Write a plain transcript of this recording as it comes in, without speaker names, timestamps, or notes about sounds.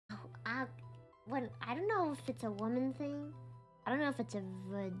when I don't know if it's a woman thing. I don't know if it's a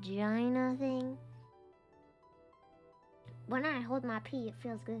vagina thing. When I hold my pee, it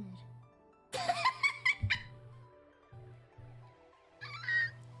feels good.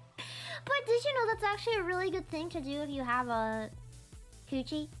 But did you know that's actually a really good thing to do if you have a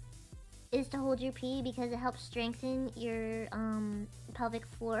coochie? Is to hold your pee because it helps strengthen your pelvic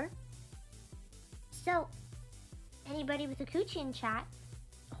floor. So, anybody with a coochie in chat,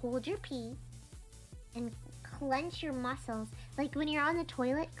 hold your pee and clench your muscles. Like when you're on the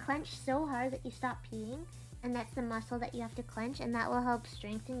toilet, clench so hard that you stop peeing, and that's the muscle that you have to clench, and that will help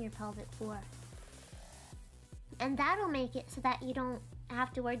strengthen your pelvic floor. And that'll make it so that you don't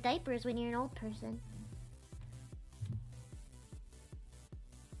have to wear diapers when you're an old person.